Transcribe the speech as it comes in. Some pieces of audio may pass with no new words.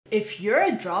If you're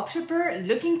a dropshipper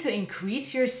looking to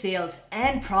increase your sales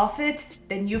and profits,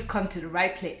 then you've come to the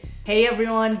right place. Hey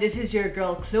everyone, this is your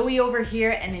girl Chloe over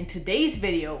here, and in today's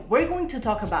video, we're going to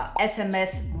talk about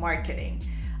SMS marketing,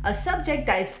 a subject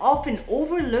that is often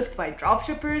overlooked by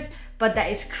dropshippers, but that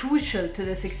is crucial to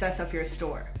the success of your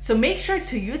store. So make sure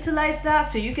to utilize that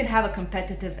so you can have a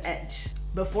competitive edge.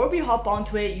 Before we hop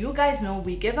onto it, you guys know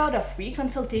we give out a free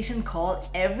consultation call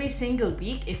every single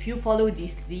week if you follow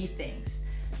these 3 things.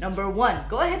 Number 1,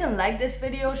 go ahead and like this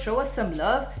video, show us some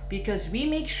love because we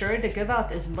make sure to give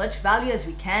out as much value as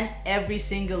we can every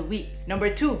single week. Number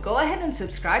 2, go ahead and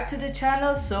subscribe to the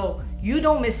channel so you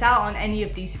don't miss out on any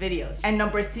of these videos. And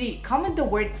number 3, comment the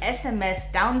word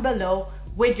SMS down below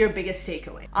with your biggest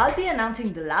takeaway. I'll be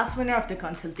announcing the last winner of the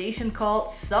consultation call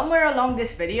somewhere along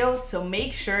this video, so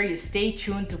make sure you stay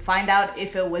tuned to find out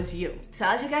if it was you. So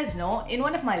as you guys know, in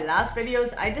one of my last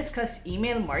videos, I discussed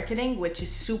email marketing, which is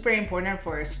super important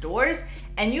for our stores,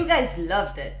 and you guys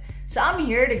loved it. So I'm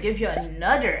here to give you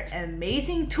another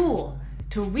amazing tool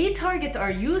to retarget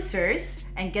our users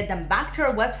and get them back to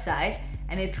our website,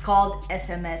 and it's called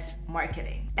SMS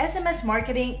marketing. SMS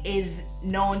marketing is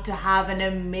known to have an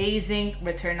amazing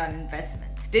return on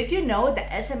investment. Did you know that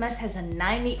SMS has a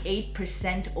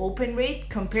 98% open rate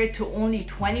compared to only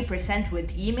 20%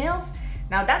 with emails?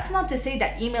 Now that's not to say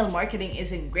that email marketing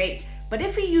isn't great, but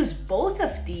if we use both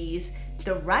of these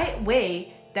the right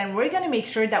way, then we're gonna make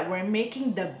sure that we're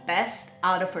making the best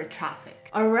out of our traffic.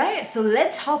 Alright, so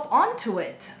let's hop onto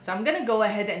it. So I'm gonna go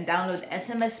ahead and download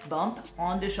SMS Bump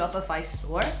on the Shopify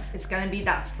store. It's gonna be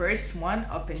that first one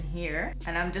up in here.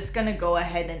 And I'm just gonna go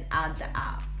ahead and add the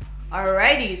app.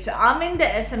 Alrighty, so I'm in the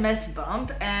SMS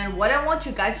Bump, and what I want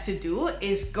you guys to do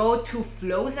is go to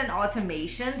Flows and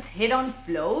Automations, hit on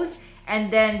Flows,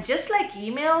 and then just like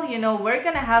email, you know, we're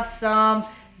gonna have some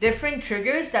different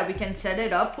triggers that we can set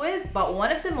it up with, but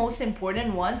one of the most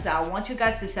important ones that I want you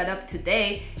guys to set up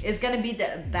today is gonna be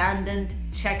the abandoned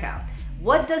checkout.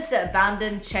 What does the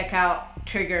abandoned checkout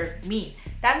trigger mean?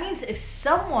 That means if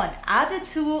someone added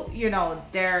to, you know,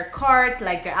 their cart,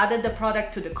 like they added the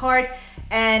product to the cart,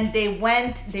 and they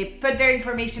put their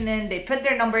information in, they put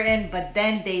their number in, but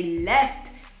then they left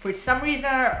for some reason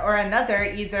or another.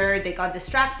 Either they got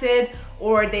distracted,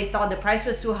 or they thought the price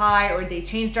was too high, or they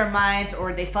changed their minds,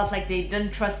 or they felt like they didn't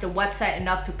trust the website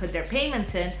enough to put their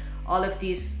payments in. All of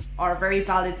these are very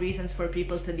valid reasons for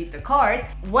people to leave the cart.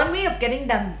 One way of getting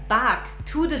them back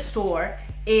to the store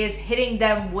is hitting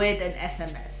them with an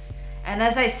SMS. And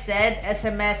as I said,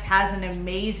 SMS has an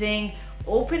amazing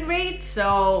open rate,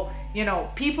 so you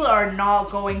know, people are not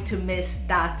going to miss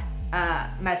that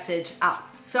message out.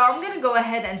 So I'm gonna go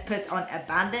ahead and put on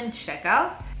abandoned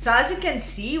checkout. So as you can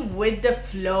see, with the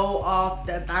flow of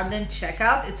the abandoned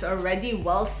checkout, it's already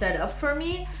well set up for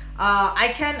me.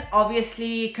 I can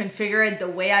obviously configure it the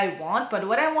way I want, but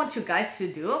what I want you guys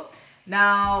to do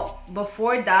now,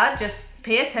 before that, just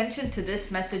pay attention to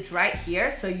this message right here.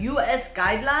 So US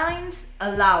guidelines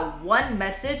allow 1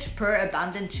 message per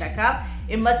abandoned checkout.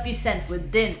 It must be sent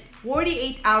within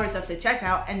 48 hours of the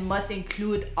checkout and must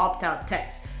include opt-out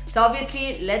text. So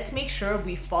obviously, let's make sure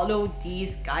we follow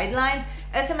these guidelines.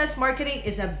 SMS marketing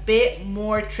is a bit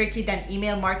more tricky than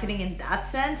email marketing in that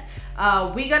sense.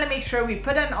 We gotta make sure we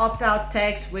put an opt-out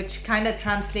text, which kind of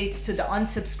translates to the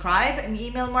unsubscribe in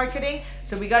email marketing.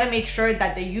 So we gotta make sure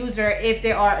that the user, if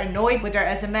they are annoyed with their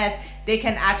SMS, they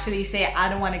can actually say, I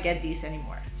don't wanna get these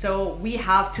anymore. So we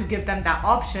have to give them that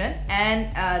option.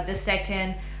 And the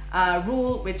second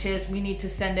rule, which is we need to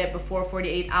send it before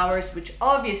 48 hours, which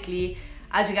obviously,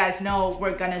 as you guys know,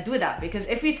 we're gonna do that because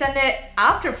if we send it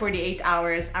after 48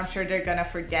 hours, I'm sure they're gonna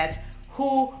forget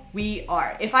who we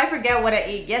are. If I forget what I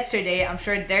ate yesterday, I'm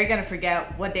sure they're gonna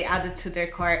forget what they added to their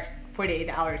cart 48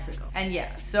 hours ago. And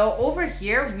yeah, so over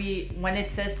here, when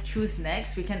it says choose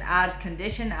next, we can add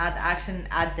condition, add action,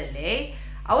 add delay.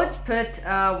 I would put,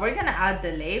 we're gonna add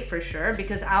delay for sure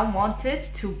because I want it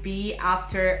to be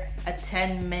after a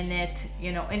 10-minute,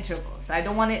 you know, interval. So I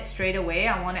don't want it straight away.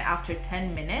 I want it after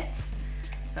 10 minutes.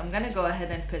 So I'm gonna go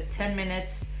ahead and put 10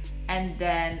 minutes, and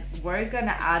then we're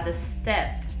gonna add a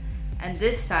step. And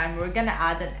this time we're gonna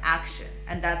add an action,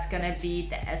 and that's gonna be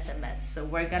the SMS. So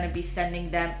we're gonna be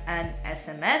sending them an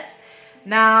SMS.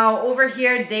 Now over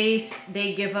here,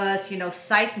 they give us, you know,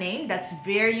 site name. That's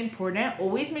very important.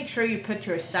 Always make sure you put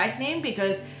your site name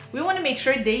because we wanna make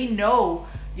sure they know,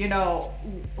 you know,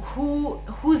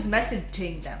 who's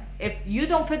messaging them. If you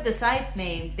don't put the site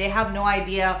name, they have no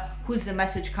idea who's the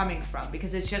message coming from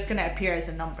because it's just gonna appear as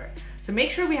a number. So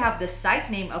make sure we have the site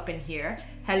name up in here.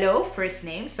 Hello, first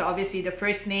name. So obviously the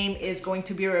first name is going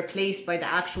to be replaced by the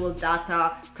actual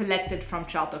data collected from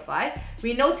Shopify.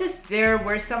 We noticed there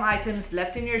were some items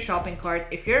left in your shopping cart.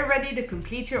 If you're ready to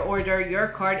complete your order, your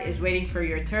cart is waiting for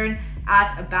your turn.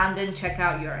 At abandon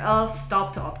checkout URL,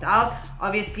 stop to opt out.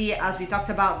 Obviously, as we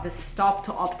talked about, the stop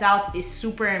to opt out is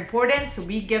super important. So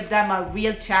we give them a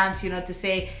real chance, to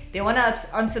say they want to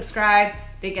unsubscribe,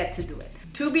 they get to do it.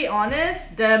 To be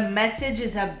honest, the message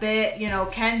is a bit,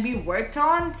 can be worked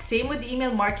on. Same with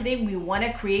email marketing, we want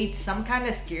to create some kind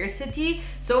of scarcity.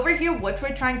 So over here, what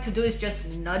we're trying to do is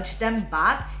just nudge them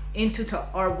back into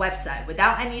our website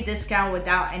without any discount,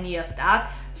 without any of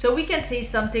that. So we can say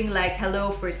something like, hello,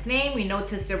 first name. We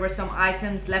noticed there were some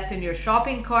items left in your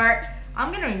shopping cart.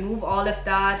 I'm gonna remove all of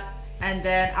that. And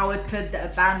then I would put the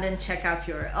abandoned checkout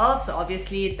URL. So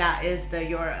obviously that is the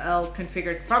URL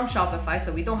configured from Shopify,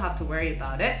 so we don't have to worry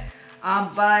about it.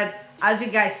 But as you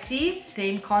guys see,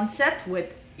 same concept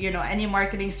with any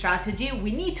marketing strategy.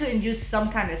 We need to induce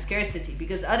some kind of scarcity,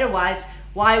 because otherwise,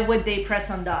 why would they press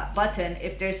on that button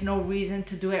if there's no reason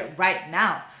to do it right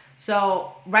now?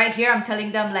 So right here, I'm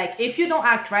telling them, like, if you don't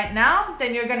act right now,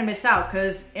 then you're gonna miss out,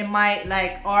 because it might,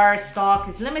 our stock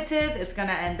is limited, it's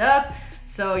gonna end up.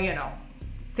 So,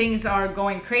 things are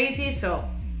going crazy. So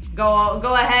go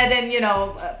ahead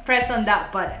and, press on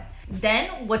that button.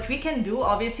 Then what we can do,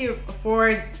 obviously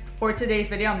for today's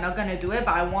video, I'm not gonna do it,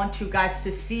 but I want you guys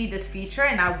to see this feature,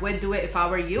 and I would do it if I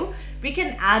were you. We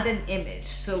can add an image.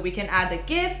 So we can add a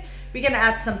GIF, we can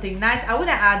add something nice. I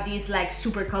wouldn't add these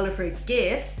super colorful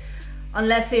GIFs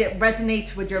unless it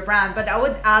resonates with your brand, but I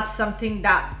would add something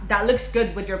that looks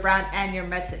good with your brand and your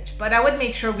message. But I would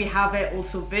make sure we have it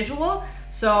also visual.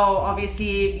 So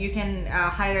obviously you can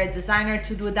hire a designer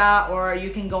to do that, or you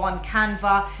can go on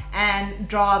Canva and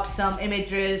draw up some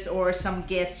images or some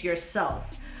GIFs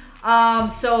yourself.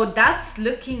 So that's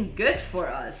looking good for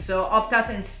us. So opt-out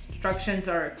instructions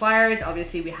are required.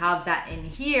 Obviously we have that in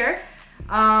here.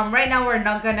 Right now we're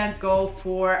not gonna go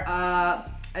for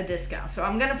a discount. So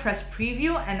I'm gonna press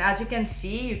preview, and as you can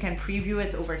see, you can preview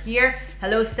it over here.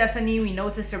 Hello Stephanie, we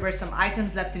noticed there were some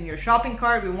items left in your shopping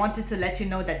cart. We wanted to let you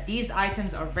know that these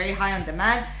items are very high on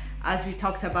demand, as we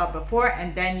talked about before,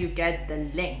 and then you get the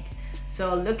link.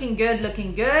 So looking good,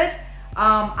 looking good.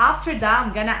 After that,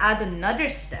 I'm gonna add another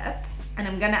step, and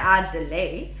I'm gonna add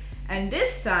delay. And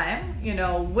this time,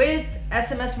 with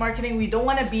SMS marketing, we don't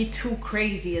want to be too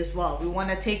crazy as well. We want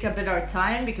to take a bit of our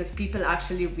time, because people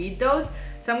actually read those.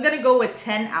 So I'm going to go with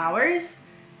 10 hours.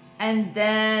 And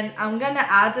then I'm going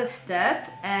to add a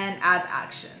step and add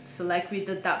action. So like we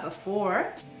did that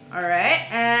before. All right.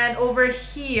 And over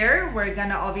here, we're going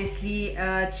to obviously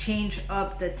change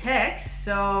up the text.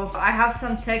 So I have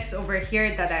some text over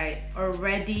here that I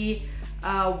already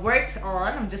worked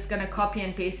on. I'm just gonna copy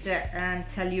and paste it and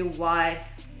tell you why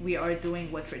we are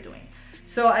doing what we're doing.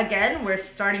 So again, we're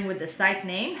starting with the site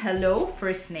name. Hello,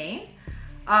 first name.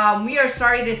 We are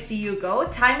sorry to see you go.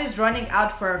 Time is running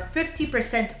out for a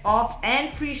 50% off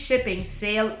and free shipping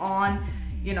sale on,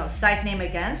 site name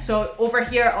again. So over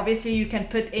here, obviously you can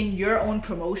put in your own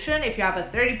promotion. If you have a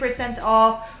 30%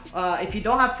 off, if you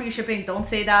don't have free shipping, don't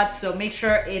say that. So make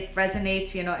sure it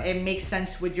resonates, it makes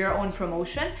sense with your own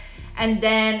promotion. And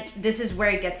then this is where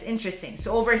it gets interesting.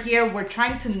 So over here, we're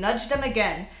trying to nudge them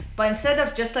again, but instead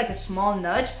of just a small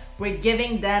nudge, we're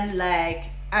giving them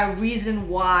a reason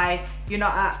why,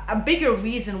 a bigger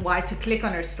reason why to click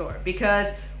on our store,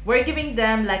 because we're giving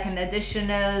them an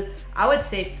additional, I would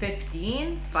say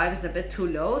 15, 5 is a bit too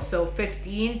low. So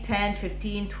 15, 10,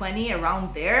 15, 20,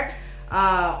 around there.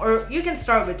 Or you can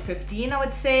start with 15, I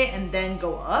would say, and then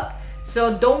go up.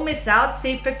 So don't miss out,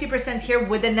 save 50% here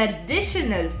with an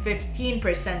additional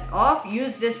 15% off.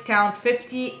 Use discount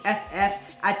 50FF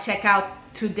at checkout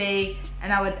today,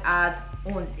 and I would add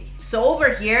only. So over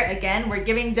here, again, we're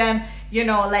giving them,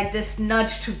 this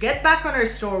nudge to get back on our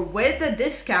store with the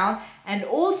discount. And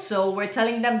also we're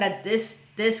telling them that this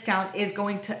discount is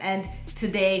going to end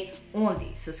today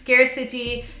only. So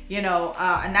scarcity,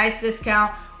 a nice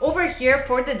discount. Over here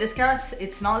for the discounts,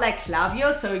 it's not like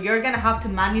Klaviyo, so you're gonna have to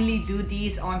manually do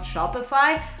these on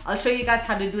Shopify. I'll show you guys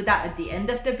how to do that at the end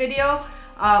of the video.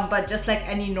 But just like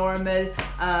any normal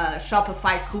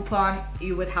Shopify coupon,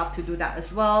 you would have to do that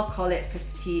as well. Call it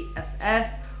 50FF,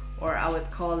 or I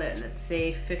would call it, let's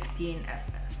say 15FF.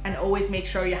 And always make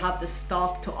sure you have the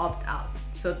stop to opt out.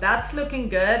 So that's looking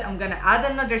good. I'm gonna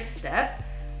add another step.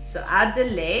 So add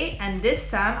delay, and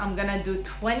this time I'm gonna do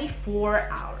 24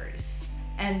 hours.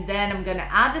 And then I'm gonna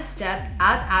add a step,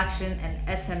 add action, and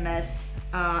SMS,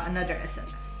 another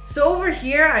SMS. So over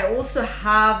here, I also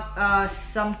have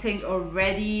something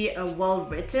already well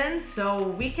written. So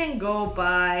we can go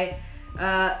by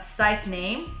site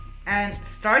name and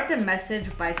start the message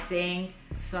by saying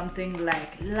something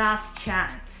like last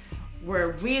chance.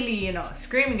 We're really, you know,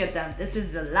 screaming at them. This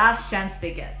is the last chance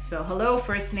they get. So hello,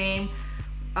 first name.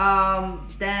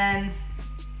 Then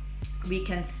we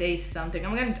can say something.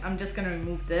 I'm just gonna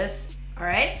remove this. All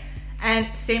right, and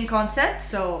same concept.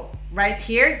 So right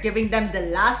here, giving them the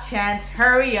last chance.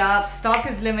 Hurry up, stock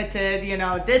is limited. You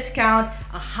know, discount,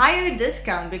 a higher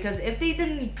discount, because if they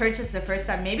didn't purchase the first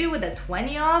time, maybe with a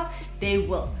 20 off, they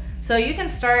will. So you can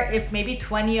start, if maybe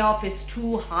 20 off is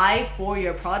too high for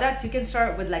your product, you can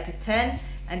start with like a 10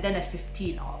 and then a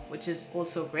 15 off, which is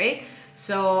also great.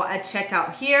 So at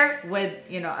checkout here with,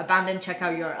 you know, abandon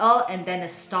checkout URL and then a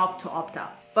stop to opt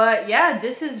out. But yeah,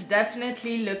 this is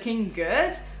definitely looking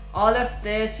good. All of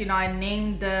this, you know, I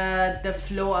named the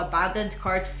flow abandoned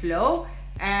cart flow,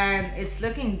 and it's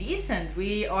looking decent.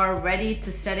 We are ready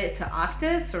to set it to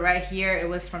active. So right here, it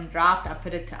was from draft, I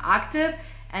put it to active.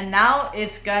 And now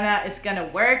it's gonna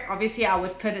work. Obviously, I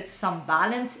would put some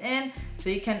balance in. So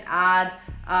you can add,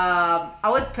 I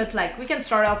would put like, we can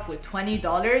start off with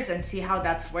 $20 and see how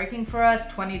that's working for us.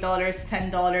 $20,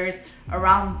 $10,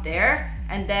 around there.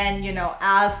 And then, you know,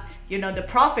 as you know, the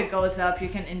profit goes up, you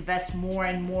can invest more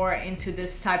and more into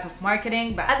this type of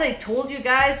marketing. But as I told you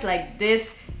guys, like,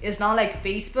 this is not like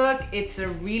Facebook. It's a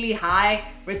really high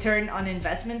return on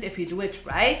investment if you do it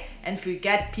right. And if you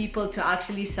get people to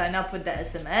actually sign up with the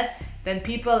SMS, then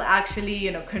people actually,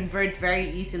 you know, convert very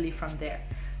easily from there.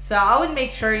 So I would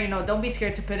make sure, you know, don't be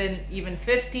scared to put in even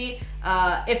 50.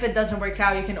 If it doesn't work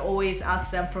out, you can always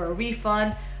ask them for a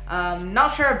refund.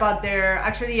 Not sure about their,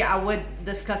 actually I would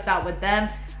discuss that with them.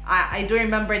 I do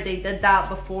remember they did that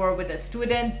before with a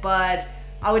student, but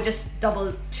I would just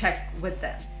double check with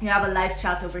them. You have a live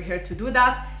chat over here to do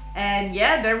that. And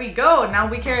yeah, there we go. Now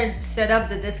we can set up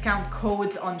the discount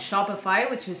codes on Shopify,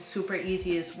 which is super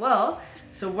easy as well.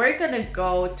 So we're gonna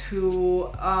go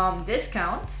to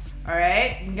discounts. All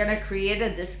right, I'm gonna create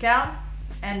a discount,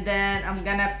 and then I'm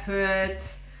gonna put,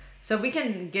 so we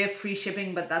can give free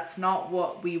shipping, but that's not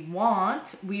what we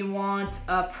want. We want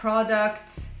a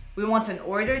product, we want an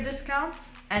order discount,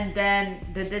 and then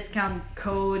the discount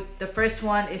code, the first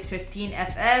one is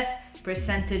 15FF,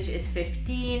 percentage is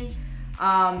 15,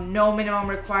 no minimum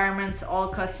requirements, all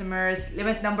customers,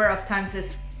 limit number of times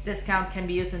this discount can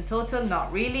be used in total,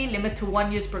 not really, limit to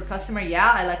 1 use per customer,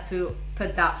 yeah, I like to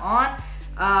put that on.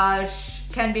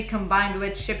 Can be combined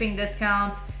with shipping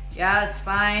discount, yeah, it's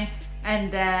fine.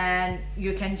 And then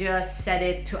you can just set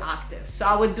it to active. So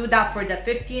I would do that for the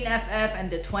 15FF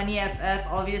and the 20FF,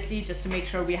 obviously, just to make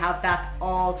sure we have that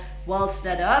all well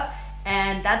set up.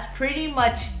 And that's pretty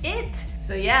much it.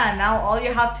 So yeah, now all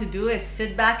you have to do is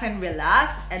sit back and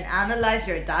relax and analyze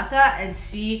your data and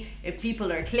see if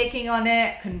people are clicking on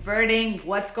it, converting,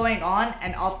 what's going on,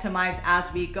 and optimize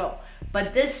as we go.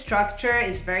 But this structure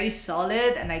is very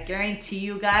solid, and I guarantee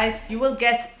you guys, you will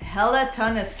get hella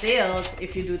ton of sales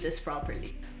if you do this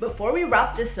properly. Before we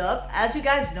wrap this up, as you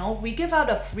guys know, we give out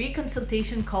a free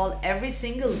consultation call every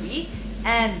single week,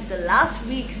 and the last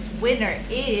week's winner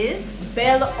is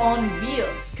Belle on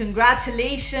Wheels.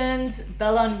 Congratulations,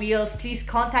 Belle on Wheels. Please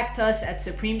contact us at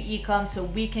Supreme Ecom so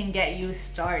we can get you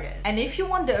started. And if you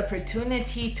want the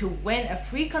opportunity to win a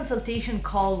free consultation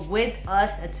call with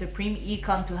us at Supreme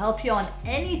Ecom to help you on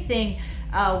anything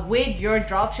with your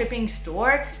dropshipping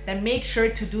store, then make sure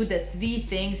to do the 3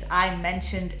 things I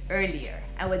mentioned earlier.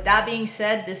 And with that being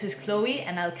said, this is Chloe,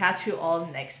 and I'll catch you all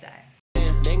next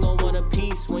time. They gon' want a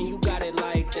piece when you got it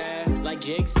like that. Like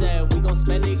Jake said.